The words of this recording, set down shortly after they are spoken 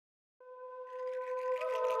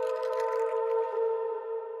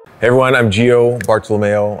Hey everyone, I'm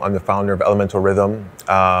Bartolomeo. I'm the founder of Elemental Rythm,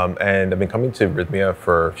 and I've been coming to Rythmia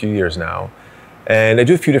for a few years now. And I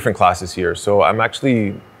do a few different classes here. So I'm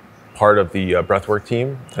actually part of the breathwork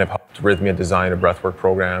team, and I've helped Rythmia design a breathwork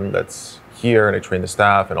program that's here, and I train the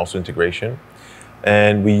staff and also integration.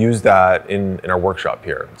 And we use that in our workshop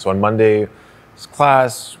here. So on Monday's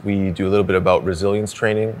class, we do a little bit about resilience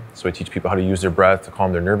training. So I teach people how to use their breath to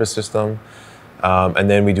calm their nervous system. And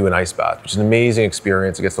then we do an ice bath, which is an amazing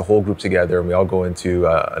experience. It gets the whole group together, and we all go into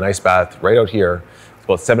an ice bath right out here. It's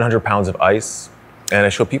about 700 pounds of ice. And I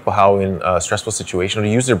show people how in a stressful situation to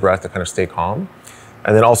use their breath to kind of stay calm.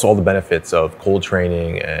 And then also all the benefits of cold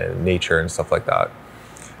training and nature and stuff like that.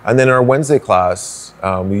 And then in our Wednesday class,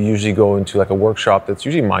 we usually go into like a workshop that's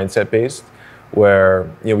usually mindset based, where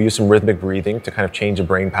we use some rhythmic breathing to kind of change the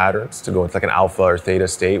brain patterns to go into like an alpha or theta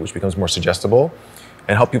state, which becomes more suggestible,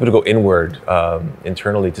 and help people to go inward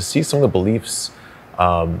internally to see some of the beliefs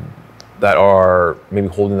that are maybe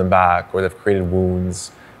holding them back or they've created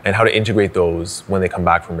wounds, and how to integrate those when they come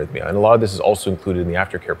back from Rythmia. And a lot of this is also included in the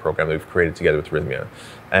aftercare program that we've created together with Rythmia.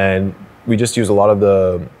 And we just use a lot of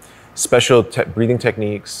the special breathing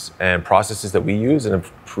techniques and processes that we use, and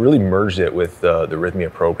have really merged it with the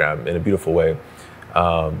Rythmia program in a beautiful way.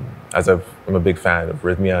 As I'm a big fan of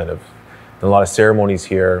Rythmia, and I've done a lot of ceremonies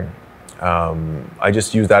here. I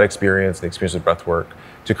just use that experience and the experience of breathwork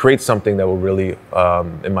to create something that will really,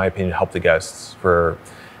 in my opinion, help the guests for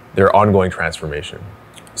their ongoing transformation.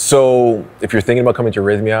 So if you're thinking about coming to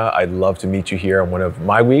Rythmia, I'd love to meet you here on one of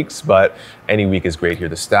my weeks, but any week is great here.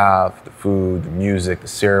 The staff, the food, the music, the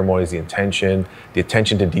ceremonies, the attention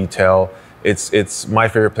to detail. It's my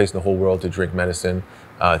favorite place in the whole world to drink medicine.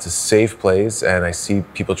 It's a safe place, and I see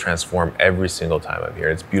people transform every single time I'm here.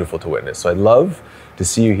 It's beautiful to witness. So I'd love to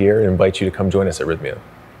see you here and invite you to come join us at Rythmia.